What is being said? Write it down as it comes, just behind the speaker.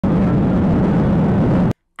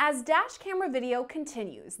As dash camera video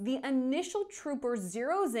continues, the initial trooper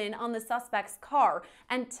zeroes in on the suspect's car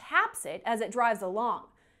and taps it as it drives along.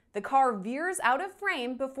 The car veers out of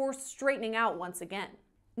frame before straightening out once again.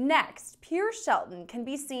 Next, Pier Shelton can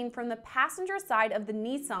be seen from the passenger side of the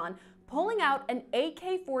Nissan pulling out an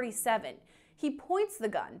AK-47. He points the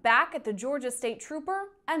gun back at the Georgia State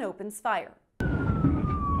Trooper and opens fire.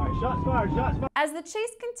 Shots fired, shots fired. As the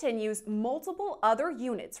chase continues, multiple other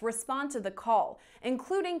units respond to the call,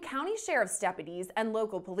 including county sheriff's deputies and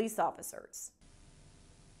local police officers.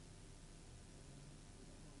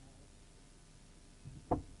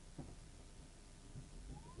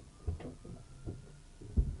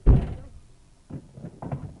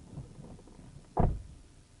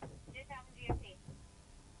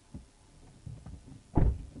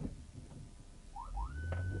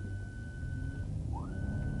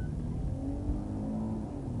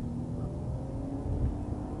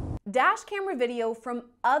 Dash camera video from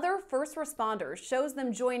other first responders shows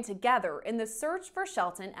them joined together in the search for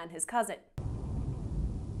Shelton and his cousin.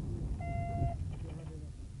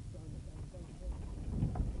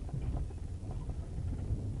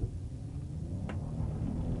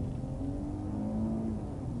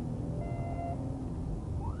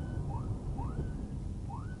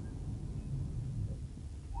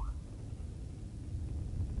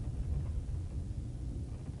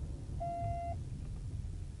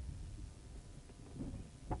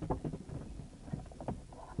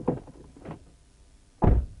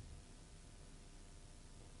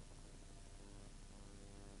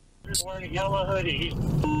 Wearing a yellow hoodie, he's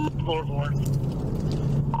floorboard.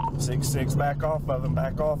 6-6, back off of them,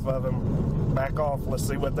 back off of them, back off. Let's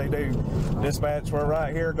see what they do. Dispatch, we're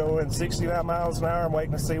right here going 69 miles an hour. I'm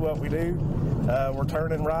waiting to see what we do. We're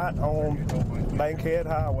turning right on Bankhead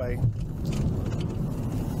Highway.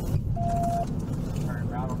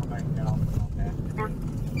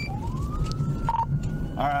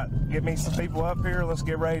 All right, get me some people up here. Let's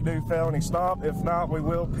get ready to do felony stop. If not, we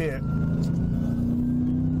will pit.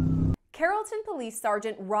 Carrollton Police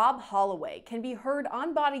Sergeant Rob Holloway can be heard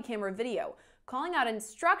on body camera video calling out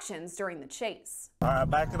instructions during the chase. All right,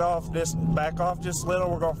 back off just a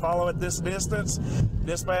little. We're going to follow at this distance.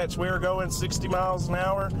 Dispatch, we're going 60 miles an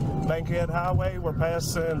hour. Bankhead Highway, we're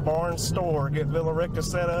passing Barnes Store. Get Villarica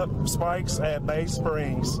set up, spikes at Bay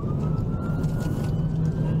Springs.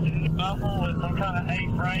 Muffle with some kind of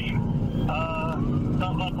A-frame,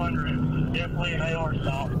 something up under it. Definitely an AR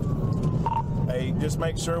stop. Hey, just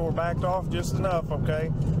make sure we're backed off just enough, okay?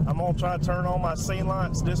 I'm going to try to turn on my scene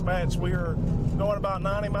lights. Dispatch, we are going about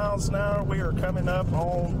 90 miles an hour. We are coming up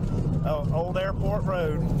on Old Airport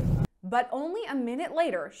Road. But only a minute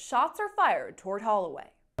later, shots are fired toward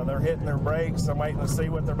Holloway. They're hitting their brakes. I'm waiting to see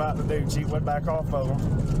what they're about to do. Chief went back off of them.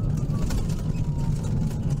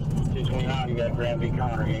 229, you got Grand V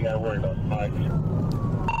Connor. You ain't got to worry about spikes.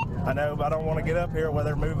 I know, but I don't want to get up here where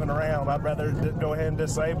they're moving around. I'd rather go ahead and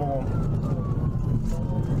disable them.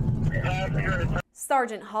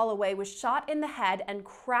 Sergeant Holloway was shot in the head and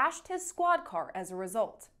crashed his squad car as a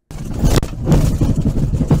result.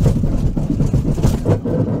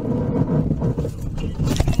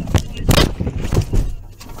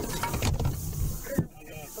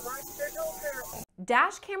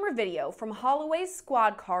 Dash camera video from Holloway's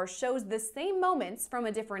squad car shows the same moments from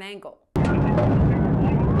a different angle.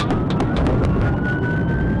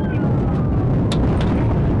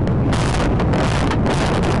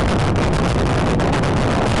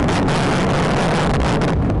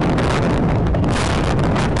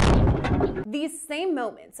 These same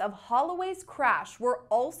moments of Holloway's crash were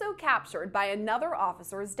also captured by another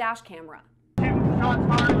officer's dash camera. Shots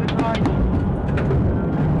fired,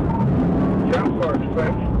 jump start,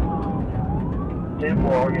 quick.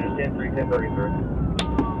 10-4, units 10-3, 10-33.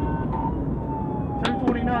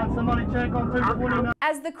 229, somebody check on 229.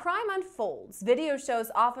 As the crime unfolds, video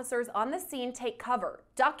shows officers on the scene take cover,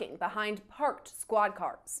 ducking behind parked squad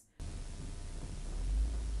cars.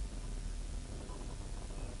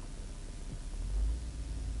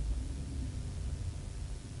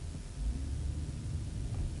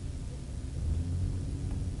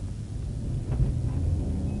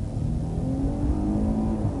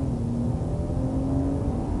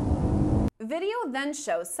 Video then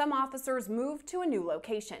shows some officers move to a new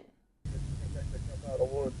location.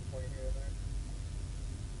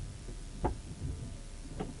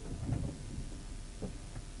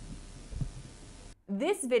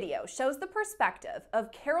 This video shows the perspective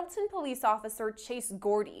of Carrollton police officer Chase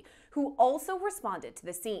Gordy, who also responded to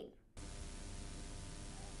the scene.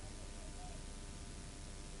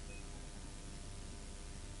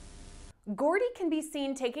 Gordy can be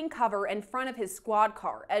seen taking cover in front of his squad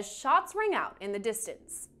car as shots ring out in the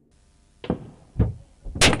distance.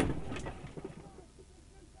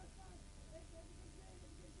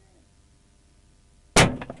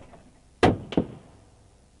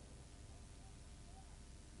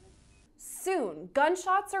 soon,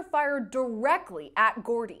 gunshots are fired directly at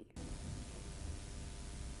Gordy.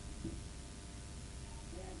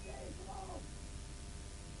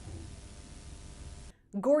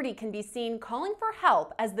 Gordy can be seen calling for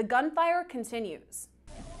help as the gunfire continues.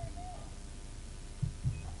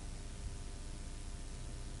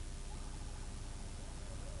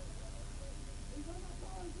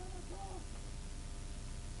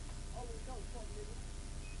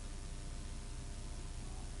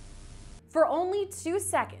 For only 2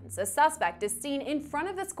 seconds, a suspect is seen in front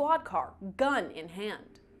of the squad car, gun in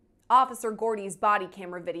hand. Officer Gordy's body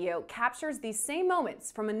camera video captures these same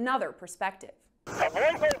moments from another perspective.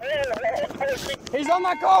 He's on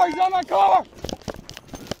my car! He's on my car!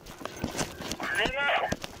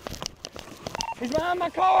 He's behind my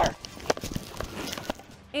car!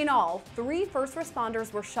 In all, 3 first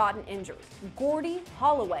responders were shot and injured: Gordy,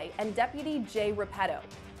 Holloway, and Deputy Jay Repetto.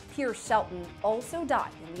 Pier Shelton also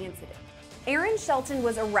died in the incident. Pier Shelton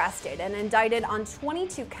was arrested and indicted on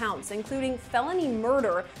 22 counts, including felony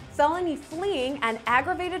murder, felony fleeing, and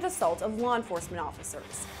aggravated assault of law enforcement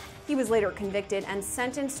officers. He was later convicted and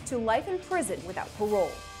sentenced to life in prison without parole.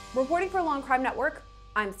 Reporting for Law and Crime Network,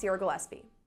 I'm Sierra Gillespie.